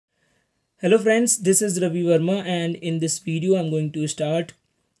Hello friends, this is Ravi Verma and in this video I'm going to start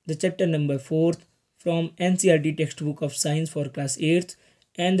the chapter number 4 from NCERT textbook of science for class 8th,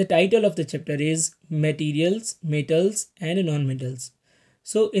 and the title of the chapter is Materials, Metals and Non-Metals.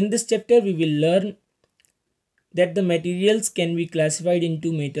 So in this chapter we will learn that the materials can be classified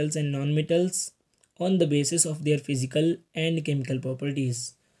into metals and non-metals on the basis of their physical and chemical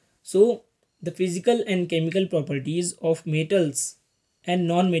properties. So the physical and chemical properties of metals and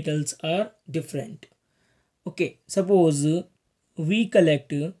non-metals are different. Okay, suppose we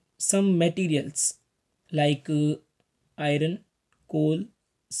collect some materials like iron, coal,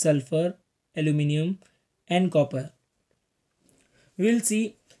 sulfur, aluminium and copper. We will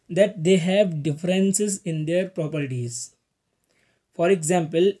see that they have differences in their properties. For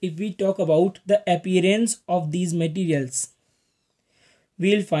example, if we talk about the appearance of these materials,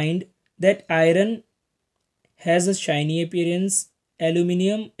 we will find that iron has a shiny appearance,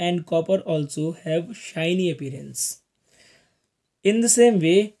 aluminium and copper also have shiny appearance. In the same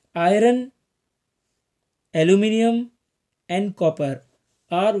way, iron, aluminium and copper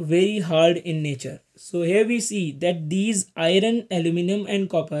are very hard in nature. So here we see that these iron, aluminium and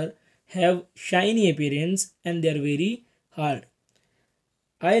copper have shiny appearance and they are very hard.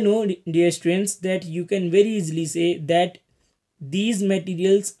 I know, dear students, that you can very easily say that these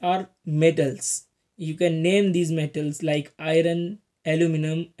materials are metals. You can name these metals like iron,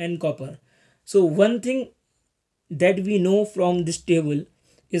 aluminum and copper. So one thing that we know from this table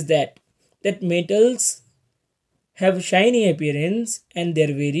is that metals have shiny appearance and they're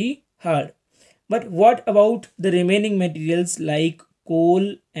very hard. But what about the remaining materials like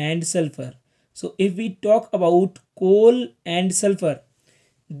coal and sulfur? So if we talk about coal and sulfur,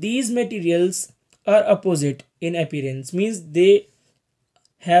 these materials are opposite in appearance, means they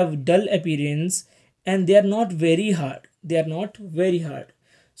have dull appearance and they are not very hard. They are not very hard.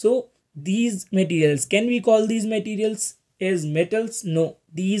 So these materials, can we call these materials as metals? No,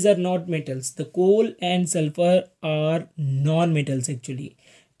 these are not metals. The coal and sulfur are non-metals actually,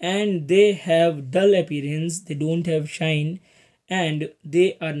 and they have dull appearance, they don't have shine and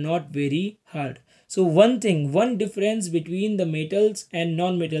they are not very hard. So one difference between the metals and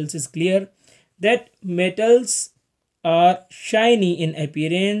non-metals is clear, that metals are shiny in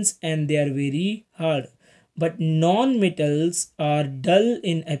appearance and they are very hard, but non-metals are dull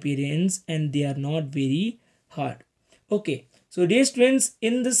in appearance and they are not very hard. Okay, so dear students,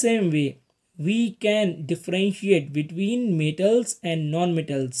 in the same way we can differentiate between metals and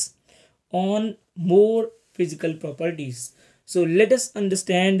non-metals on more physical properties. So let us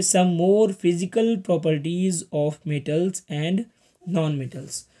understand some more physical properties of metals and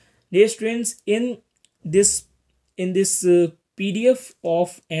non-metals. Dear students, in this PDF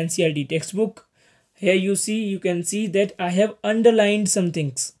of NCERT textbook, here you can see that I have underlined some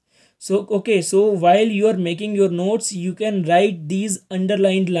things. So okay, so while you are making your notes, you can write these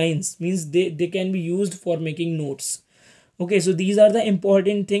underlined lines, means they can be used for making notes. Okay, so these are the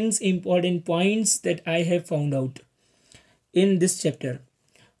important things, important points that I have found out in this chapter.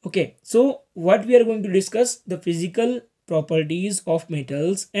 Okay, so what we are going to discuss, the physical properties of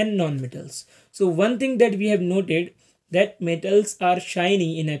metals and non-metals. So one thing that we have noted, that metals are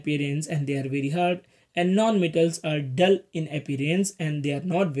shiny in appearance and they are very hard, and non-metals are dull in appearance and they are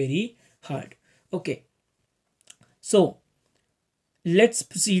not very hard. Okay, so let's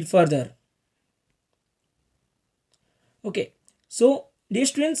proceed further. Okay, so dear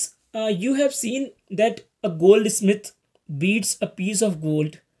students, you have seen that a goldsmith beats a piece of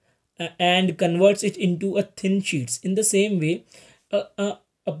gold and converts it into a thin sheets. In the same way,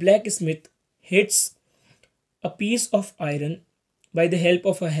 a blacksmith hits a piece of iron by the help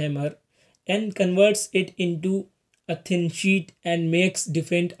of a hammer and converts it into a thin sheet and makes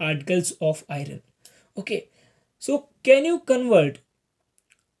different articles of iron. Okay, so can you convert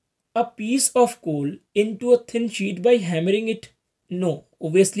a piece of coal into a thin sheet by hammering it? No,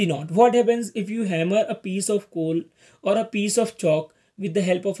 obviously not. What happens if you hammer a piece of coal or a piece of chalk with the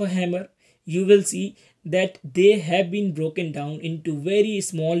help of a hammer? You will see that they have been broken down into very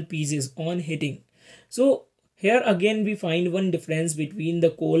small pieces on hitting. So here again we find one difference between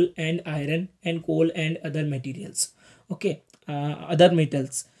the coal and iron and coal and other materials. Okay, other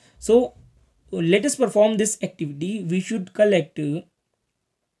metals. So let us perform this activity. We should collect the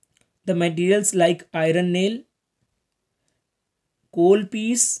materials like iron nail, coal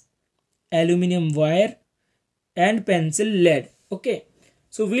piece, aluminium wire and pencil lead. Okay,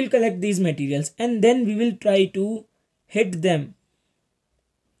 so we'll collect these materials and then we will try to hit them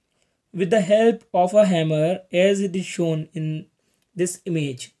with the help of a hammer as it is shown in this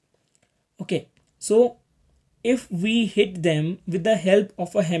image. Okay, so if we hit them with the help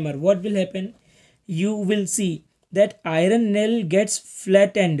of a hammer, what will happen? You will see that iron nail gets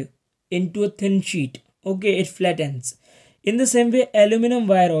flattened into a thin sheet. Okay, it flattens. In the same way, aluminum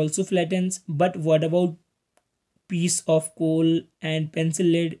wire also flattens. But what about piece of coal and pencil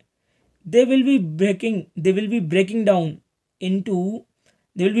lead? They will be breaking down into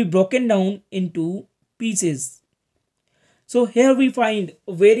they will be broken down into pieces. So here we find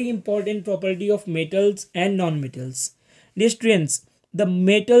a very important property of metals and non-metals. Dear students, the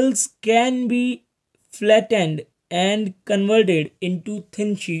metals can be flattened and converted into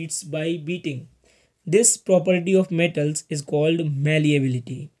thin sheets by beating. This property of metals is called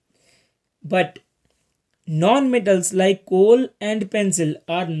malleability. But non-metals like coal and pencil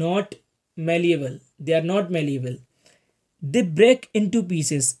are not malleable. They are not malleable. They break into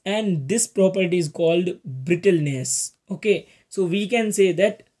pieces, and this property is called brittleness. Okay, so we can say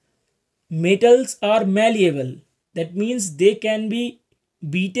that metals are malleable. That means they can be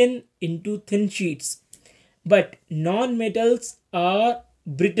beaten into thin sheets. But non-metals are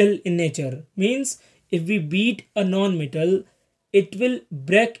brittle in nature. Means if we beat a non-metal, it will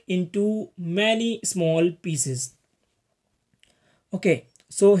break into many small pieces. Okay,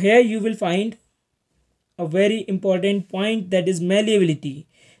 so here you will find a very important point, that is malleability.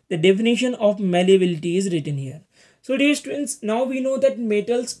 The definition of malleability is written here. So dear students, now we know that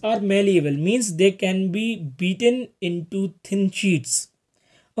metals are malleable, means they can be beaten into thin sheets.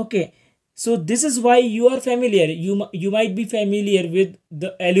 Okay, so this is why you are familiar. You might be familiar with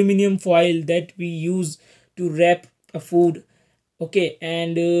the aluminum foil that we use to wrap a food. Okay,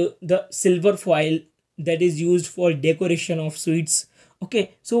 and the silver foil that is used for decoration of sweets.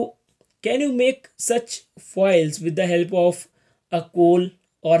 Okay, so can you make such foils with the help of a coal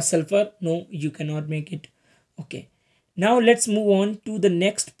or sulfur? No, you cannot make it. Okay, now let's move on to the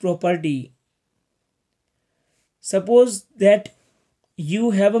next property. Suppose that you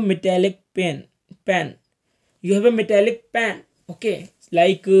have a metallic pan. You have a metallic pan. Okay,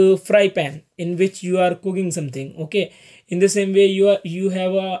 like fry pan in which you are cooking something. Okay, in the same way you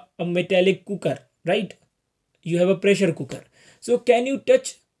have a metallic cooker, right? You have a pressure cooker. So can you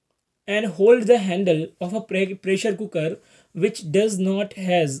touch and hold the handle of a pressure cooker which does not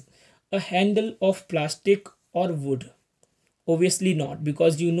has a handle of plastic or wood? Obviously not,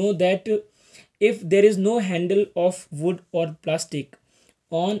 because you know that if there is no handle of wood or plastic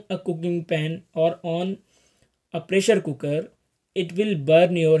on a cooking pan or on a pressure cooker, it will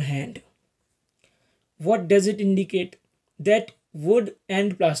burn your hand. What does it indicate? That wood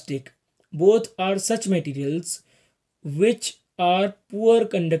and plastic both are such materials which are poor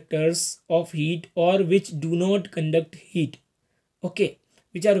conductors of heat, or which do not conduct heat. Okay,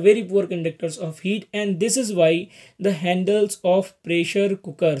 which are very poor conductors of heat, and this is why the handles of pressure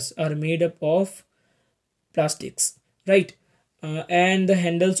cookers are made up of plastics, right? And the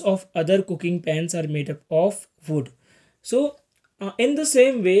handles of other cooking pans are made up of wood. So in the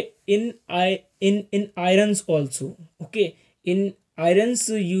same way, in irons also. Okay, in irons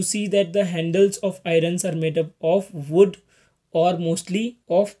you see that the handles of irons are made up of wood or mostly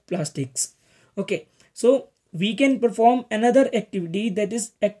of plastics. Okay, so we can perform another activity, that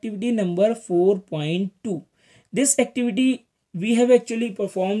is activity number 4.2. This activity we have actually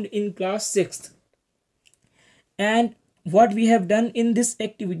performed in class 6th. And what we have done in this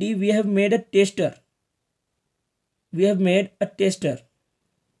activity, we have made a tester. We have made a tester.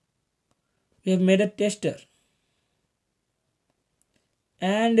 We have made a tester.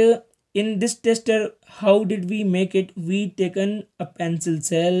 And in this tester, how did we make it? We taken a pencil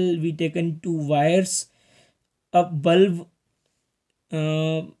cell, we taken two wires, a bulb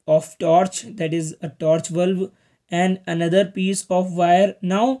of torch, that is a torch bulb, and another piece of wire.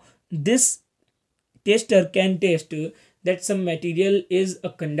 Now this tester can test that some material is a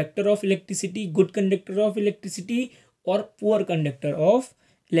conductor of electricity, good conductor of electricity, or poor conductor of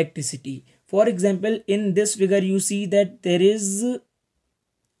electricity. For example, in this figure you see that there is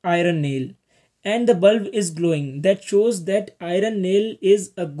iron nail and the bulb is glowing. That shows that iron nail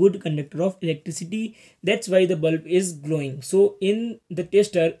is a good conductor of electricity. That's why the bulb is glowing. So in the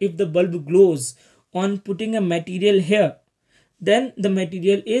tester, if the bulb glows on putting a material here, then the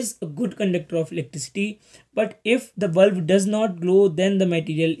material is a good conductor of electricity. But if the bulb does not glow, then the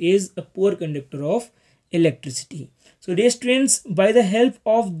material is a poor conductor of electricity. So dear students, by the help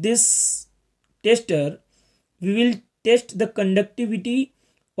of this tester, we will test the conductivity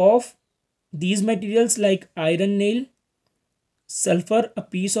of these materials like iron nail, sulfur, a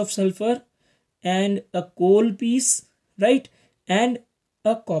piece of sulfur, and a coal piece, right? And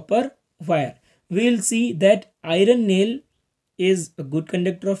a copper wire. We will see that iron nail is a good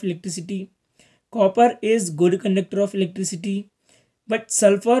conductor of electricity, copper is good conductor of electricity, but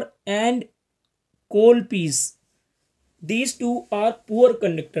sulfur and coal piece, these two are poor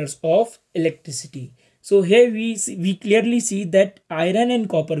conductors of electricity. So here we clearly see that iron and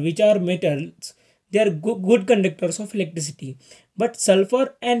copper, which are metals, they are good conductors of electricity. But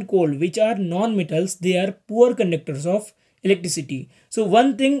sulfur and coal, which are non-metals, they are poor conductors of electricity. So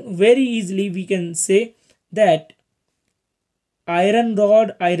one thing very easily we can say that iron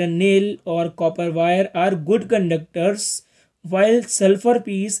rod, iron nail or copper wire are good conductors, while sulfur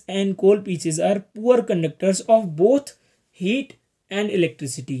piece and coal pieces are poor conductors of both heat and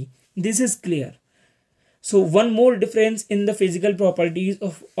electricity. This is clear. So one more difference in the physical properties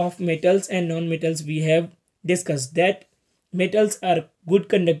of metals and non-metals we have discussed, that metals are good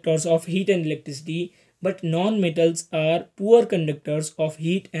conductors of heat and electricity, but non-metals are poor conductors of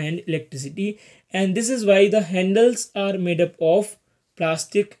heat and electricity. And this is why the handles are made up of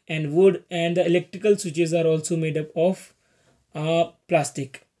plastic and wood, and the electrical switches are also made up of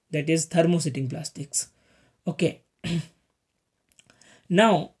plastic, that is thermosetting plastics. Okay.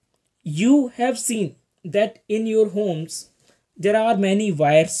 Now you have seen that in your homes there are many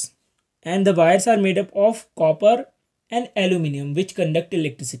wires, and the wires are made up of copper and aluminum, which conduct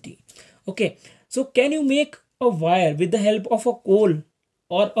electricity. Okay, so can you make a wire with the help of a coal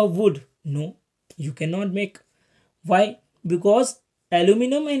or a wood? No, you cannot make. Why? Because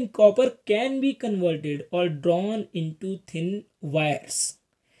aluminum and copper can be converted or drawn into thin wires,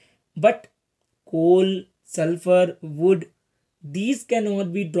 but coal, sulfur, wood, these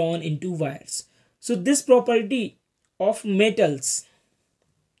cannot be drawn into wires. So this property of metals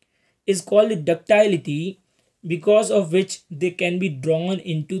is called ductility, because of which they can be drawn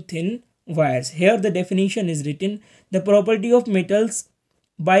into thin wires. Here the definition is written: the property of metals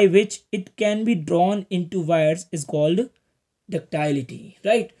by which it can be drawn into wires is called ductility,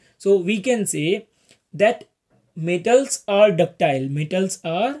 right? So we can say that metals are ductile. Metals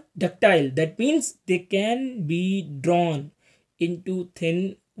are ductile. That means they can be drawn into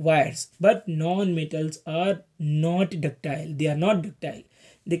thin wires, but non-metals are not ductile. They are not ductile.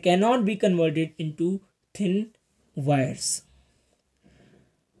 They cannot be converted into thin wires.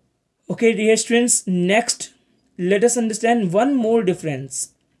 Okay, dear students, next let us understand one more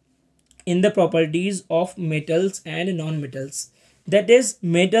difference in the properties of metals and non-metals. That is,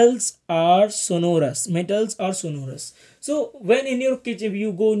 metals are sonorous. Metals are sonorous. So when in your kitchen,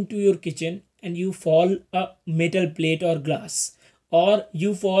 you go into your kitchen and you fall a metal plate or glass, or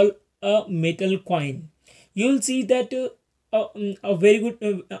you fall a metal coin, you'll see that a very good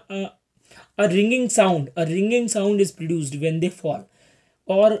a ringing sound is produced when they fall.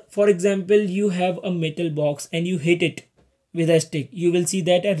 Or for example, you have a metal box and you hit it with a stick, you will see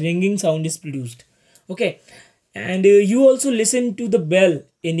that a ringing sound is produced. Okay, and you also listen to the bell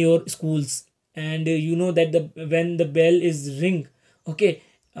in your schools, and you know that when the bell is ring, okay,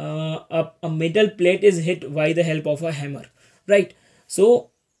 a metal plate is hit by the help of a hammer, right?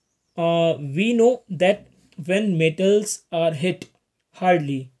 So we know that when metals are hit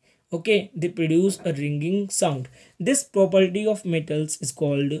hardly, okay, they produce a ringing sound. This property of metals is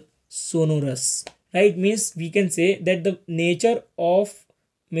called sonorous, right? Means we can say that the nature of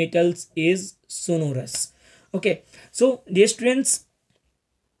metals is sonorous. Okay, so dear students,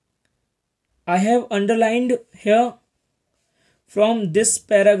 I have underlined here. From this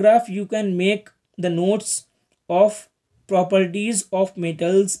paragraph you can make the notes of properties of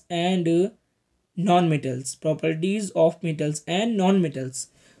metals and non-metals. Properties of metals and non-metals.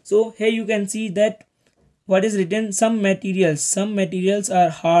 So here you can see that what is written: some materials are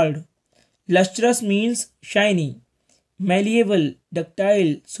hard. Lustrous means shiny. Malleable,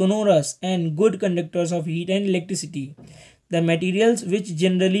 ductile, sonorous, and good conductors of heat and electricity. The materials which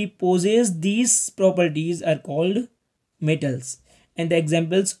generally possess these properties are called metals, and the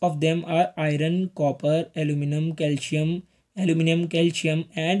examples of them are iron, copper, aluminum, calcium,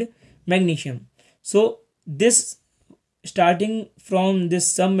 and magnesium. So this, starting from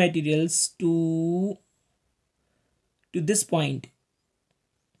this some materials to this point,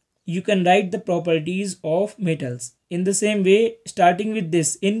 you can write the properties of metals. In the same way, starting with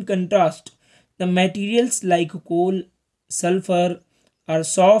this, in contrast, the materials like coal, sulfur are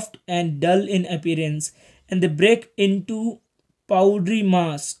soft and dull in appearance, and they break into powdery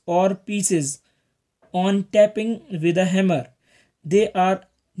mass or pieces on tapping with a hammer. They are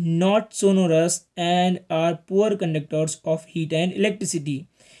not sonorous and are poor conductors of heat and electricity.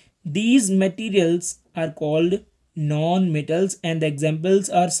 These materials are called non-metals, and the examples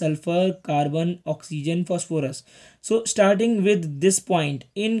are sulfur, carbon, oxygen, phosphorus. So starting with this point,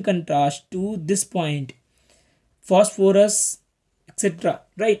 in contrast to this point, phosphorus, etc.,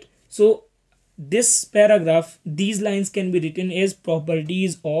 right? So this paragraph, these lines can be written as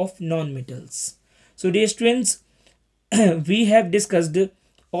properties of non-metals. So dear students, we have discussed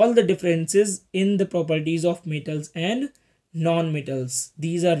all the differences in the properties of metals and non-metals.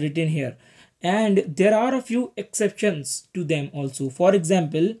 These are written here, and there are a few exceptions to them also. For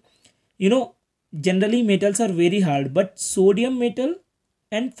example, generally metals are very hard, but sodium metal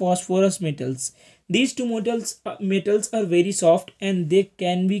and phosphorus metals, these two metals are very soft, and they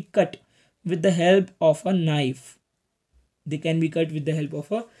can be cut with the help of a knife. They can be cut with the help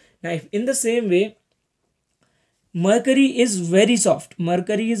of a knife. In the same way, mercury is very soft.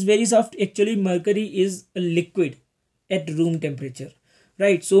 Actually, mercury is a liquid at room temperature,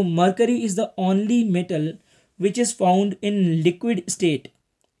 right? So mercury is the only metal which is found in liquid state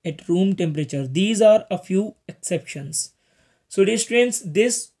at room temperature. These are a few exceptions. So dear students,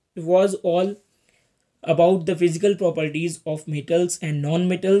 this was all about the physical properties of metals and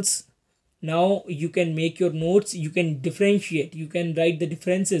non-metals. Now you can make your notes, you can differentiate, you can write the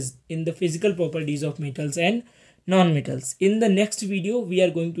differences in the physical properties of metals and non-metals. In the next video, we are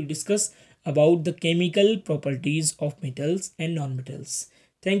going to discuss about the chemical properties of metals and non-metals.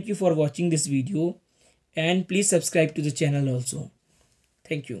 Thank you for watching this video, and please subscribe to the channel also.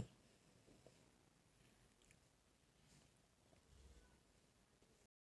 Thank you.